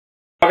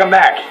Welcome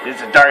back.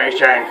 This is Dark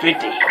Sharon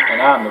 50.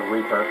 And I'm the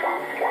Reaper.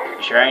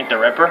 You sure ain't the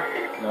Ripper?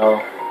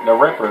 No, the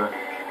Ripper.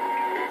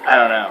 I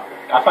don't know.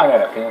 I find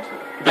that offensive.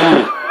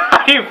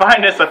 How do you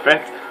find this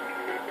offensive?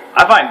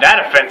 I find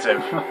that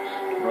offensive.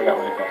 We got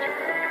way faster.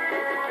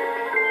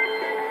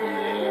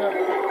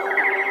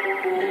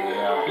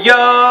 Yeah.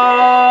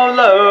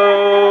 YOLO!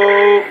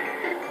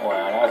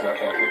 Wow, that's an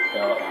epic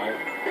felt like.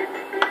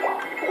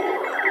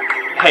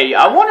 Hey,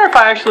 I wonder if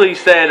I actually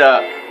said,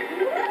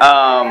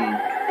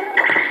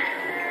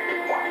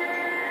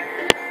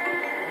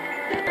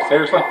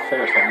 Seriously?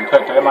 Seriously. You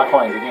took my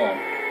coins again.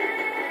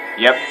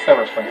 Yep.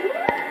 Seriously.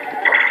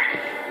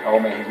 Oh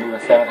man, he's moving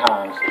 7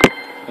 times.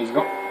 He's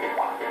going.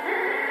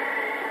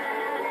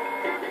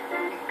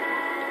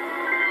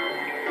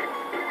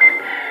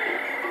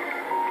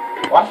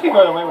 Why did he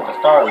go away with the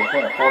star? He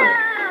can't afford it.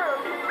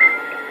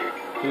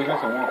 He was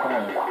missing 1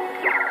 coin.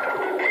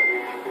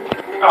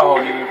 Oh,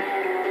 dude.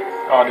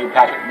 Oh, dude,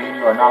 Patrick, me and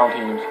you are not on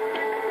teams.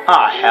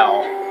 Ah,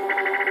 hell.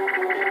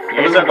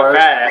 You're stuck with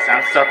badass.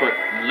 I'm stuck with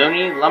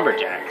loony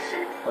lumberjacks.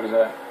 What is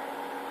that?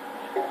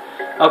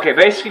 Okay,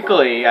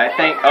 basically, I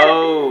think,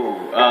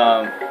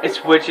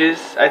 it's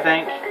witches, I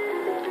think.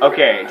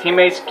 Okay,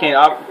 teammates can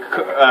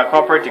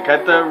cooperate to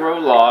cut the raw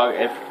log,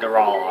 if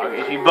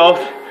you both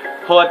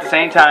pull at the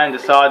same time, the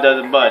saw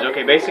doesn't budge.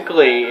 Okay,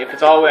 basically, if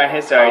it's all the way on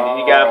his side, then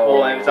you gotta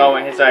pull, and if it's all the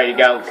way on his side, you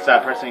gotta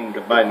stop pressing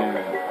the button.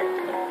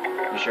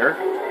 You sure?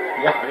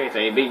 Yeah. Okay, it's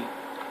A, B.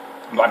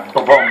 Like,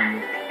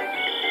 boom.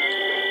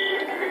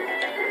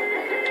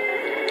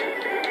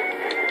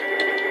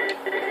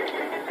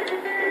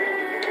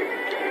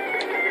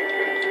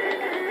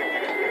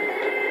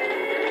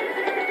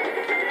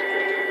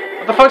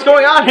 What the fuck's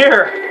going on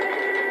here?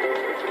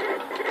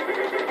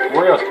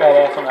 Wario's fat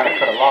ass on how to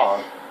cut a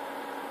log.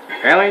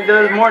 Apparently it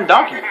does more than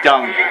Donkey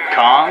Kong.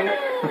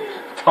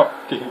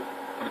 Donkey.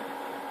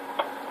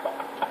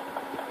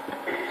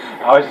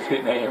 I was just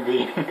hitting A and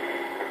B.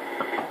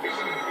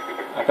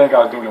 I think I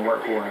was doing the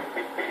work for him.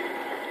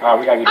 Alright,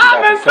 we gotta get you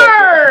back in second.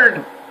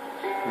 third!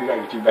 We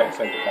gotta get you back in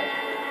second, Patrick.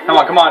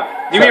 Come on.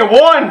 Give me a 1!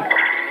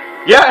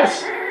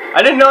 Yes!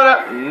 I didn't know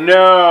that.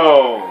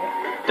 No.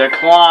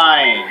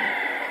 Decline.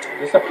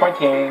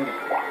 Disappointing.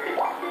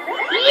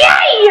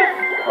 Yay!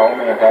 Oh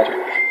man, Patrick.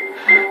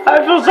 I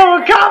feel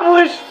so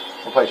accomplished.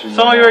 What place are you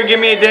Some of you are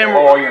giving me a damn...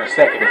 Oh, you're in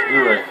second. It's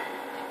good.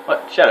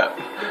 What? Shut up.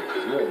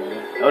 It's good,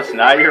 man. No, it's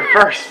not. You're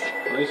first.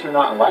 At least you're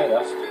not in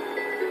last.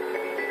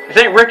 This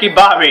ain't Ricky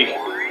Bobby.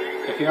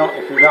 If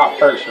you're not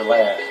first, you're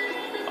last.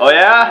 Oh,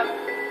 yeah?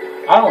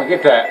 I don't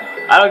get that.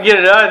 I don't get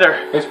it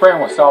either. His friend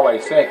was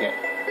always second.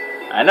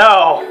 I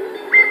know.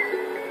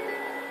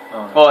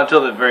 Oh, Well,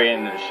 until the very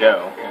end of the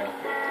show. yeah.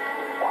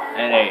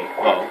 And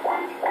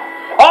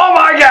oh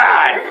my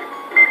god!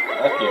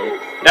 That's gay.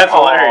 That's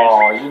hilarious.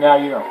 Oh,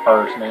 you're in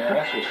first, man.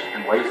 That's just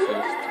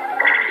racist.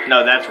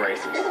 No, that's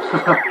racist.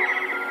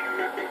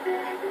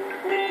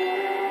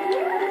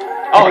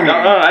 Oh,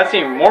 no, that's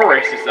even more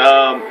racist.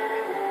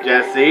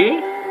 Jesse,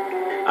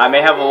 I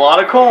may have a lot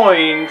of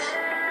coins,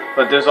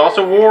 but there's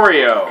also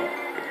Wario.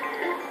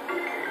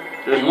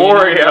 There's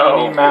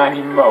Wario. Eeny,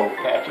 miny, mo.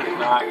 Patrick,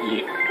 not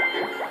you.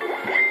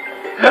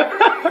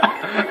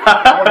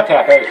 I want to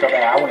tap A so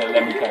bad. I want to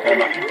let me tap A. You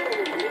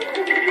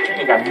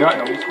ain't got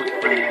nothing on these quick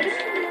friends.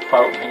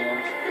 Folk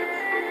hands.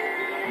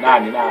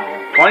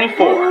 99.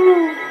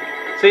 24.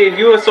 See, if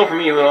you would have sold for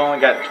me, you would have only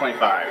got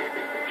 25.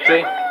 See?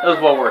 It was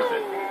well worth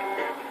it.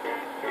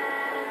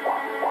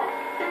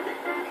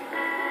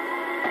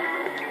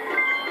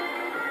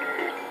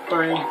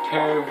 Three, 2,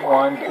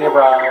 1,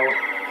 0.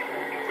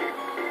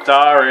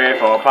 Sorry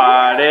for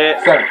party.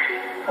 7.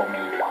 Oh,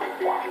 man.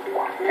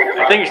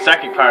 I think your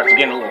psychic powers are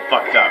getting a little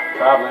fucked up.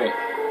 Probably.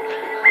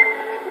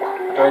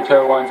 3,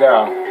 2, 1,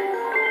 0.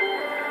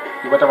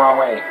 You went the wrong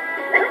way.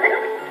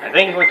 I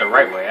think he went the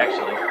right way,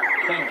 actually. I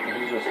think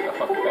he's just a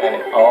fucking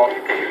fat. Oh,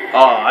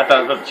 I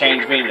thought it was about to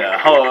change me to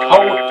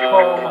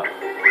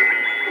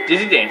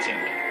Dizzy dancing.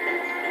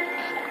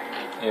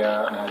 yeah,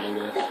 I don't know how to do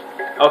this.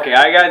 Okay,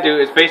 all I gotta do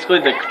is basically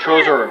the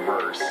controls are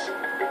reverse.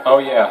 Oh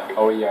yeah,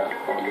 oh yeah,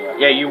 oh yeah.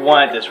 Yeah, you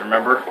wanted this,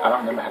 remember? I don't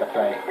remember how to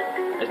play.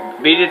 It's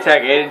B to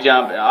attack, A to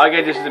jump, and all I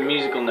gotta do is the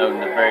musical note in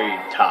the very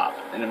top,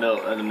 in the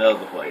middle of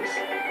the place.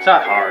 It's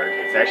not hard.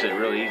 It's actually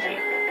really easy.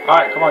 All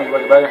right, come on, you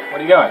little brother.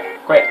 What are you doing?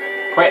 Quit,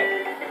 quit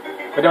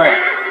doing it.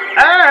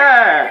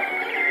 Ah!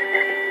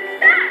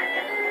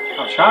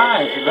 I'm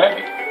trying. If you let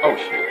me. Oh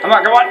shit. I'm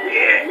not going.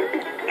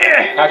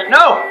 Patrick.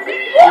 No!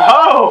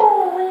 No!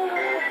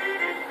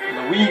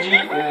 Luigi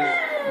is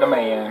the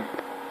man.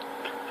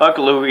 Fuck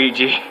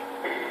Luigi.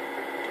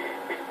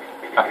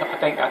 I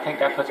think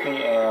that puts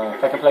me in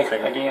second place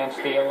again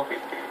still.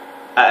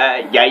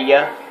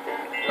 Yeah.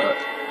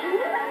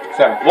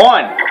 7.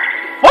 1.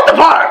 What the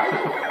fuck?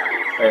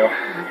 Fail.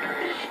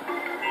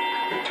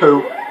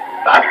 2.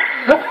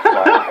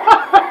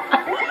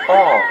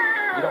 Oh,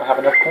 you don't have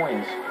enough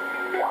coins.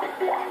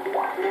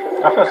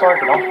 I feel sorry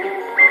for them.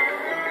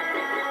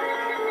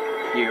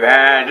 You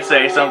had to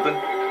say something. I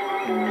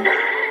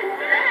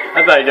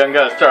thought you done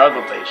got a star. I was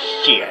going to say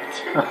shit.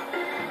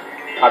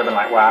 I'd have been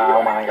like, wow,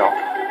 oh my god.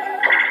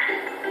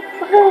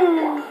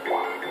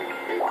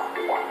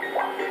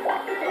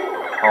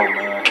 Oh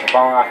man, if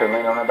only I could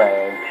lean on the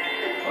bag.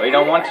 Well, you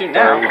don't want to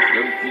now.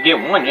 You get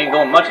one, you ain't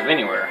going much of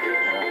anywhere.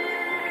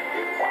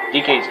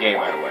 DK's gay,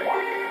 by the way.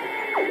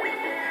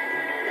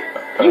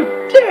 You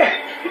dick!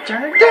 You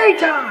turn it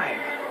daytime!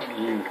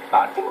 You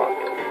hot fuck.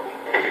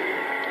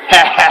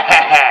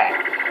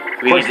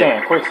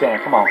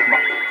 Quicksand, come on.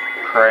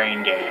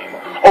 Crane game.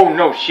 Oh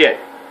no shit!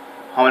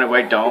 How many?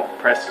 Wait, don't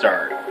press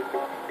start.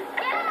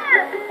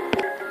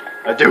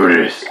 Let's do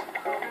this!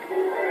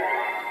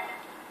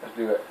 Let's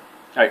do it.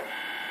 Alright.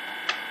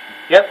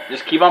 Yep,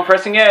 just keep on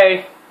pressing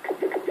A.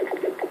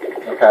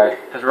 Okay.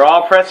 Because we're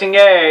all pressing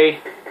A.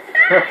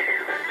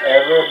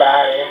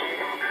 Everybody.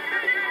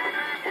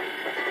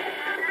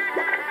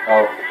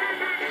 Oh.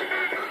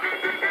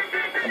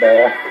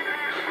 Bad.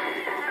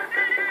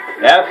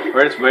 Yep,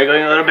 we're just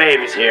wiggling little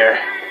babies here.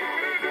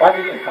 Why'd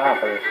you get time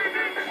first?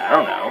 I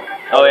don't know.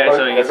 Oh yeah,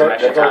 so he gets some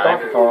extra time.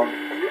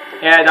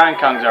 Yeah, Donkey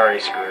Kong's already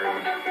screwed.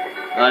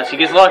 Unless he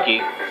gets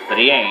lucky, but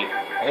he ain't.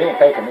 He ain't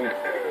taking me.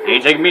 He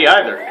ain't taking me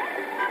either.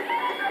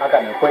 I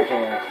got no quick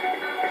hands.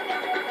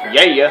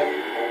 Yeah.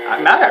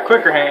 I got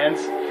quicker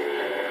hands.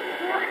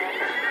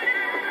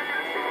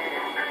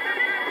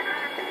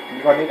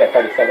 You're gonna need that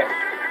 30 seconds.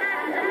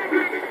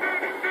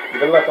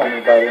 Good luck on me,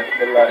 buddy.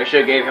 Good luck. They should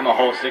have gave him a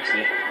whole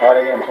 60. Oh,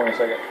 they gave him 20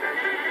 seconds.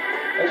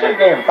 They should have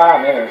gave him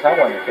 5 minutes. I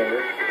wouldn't have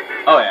cared.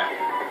 Oh yeah.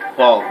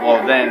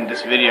 Well, then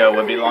this video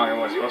would be longer than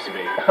what it's supposed to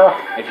be.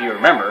 If you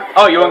remember.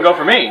 Oh, you want to go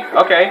for me?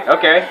 Okay.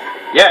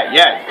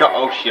 Yeah. Go.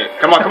 Oh shit.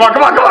 Come on. Oh my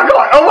god!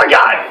 Oh my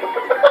god!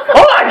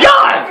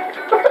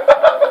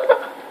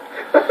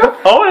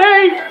 Oh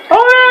hey!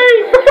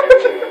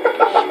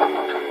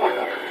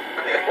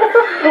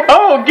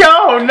 Oh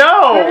go! No!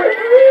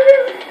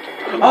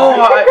 Oh,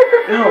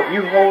 no,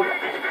 you hold.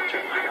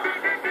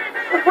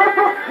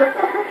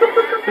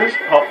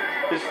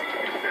 This.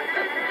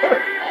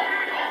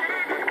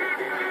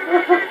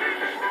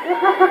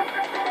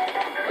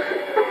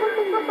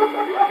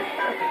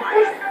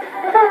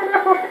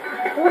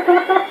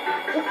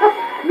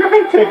 You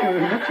ain't taking me,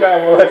 you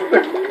child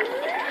molester.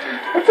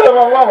 I tell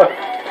my mama,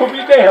 put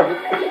me down.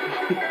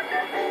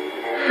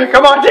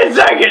 Come on, 10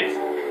 seconds!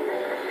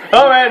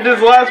 Oh man, this is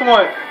the last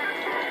one.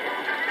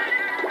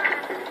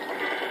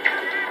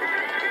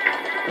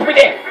 Put me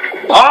down.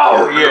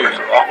 Oh, yeah.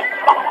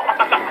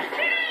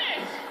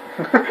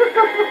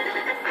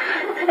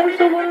 I'm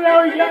so wondering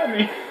how he got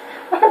me.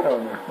 I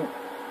don't know.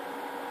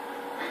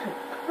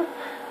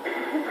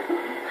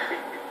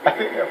 I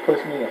think that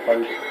pushed me in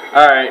first.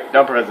 Alright,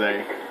 don't press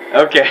A.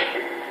 Okay.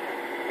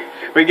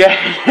 We get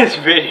this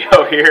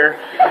video here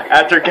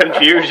after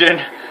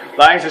confusion.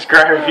 Like and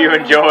subscribe if you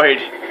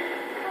enjoyed.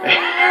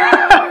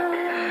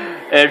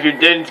 And if you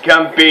didn't,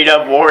 come beat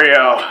up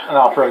Wario.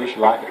 No, bro, you should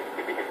like it.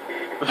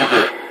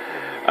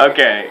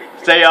 Okay.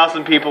 Stay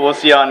awesome, people. We'll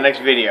see you on the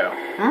next video.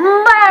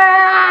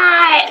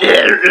 Bye!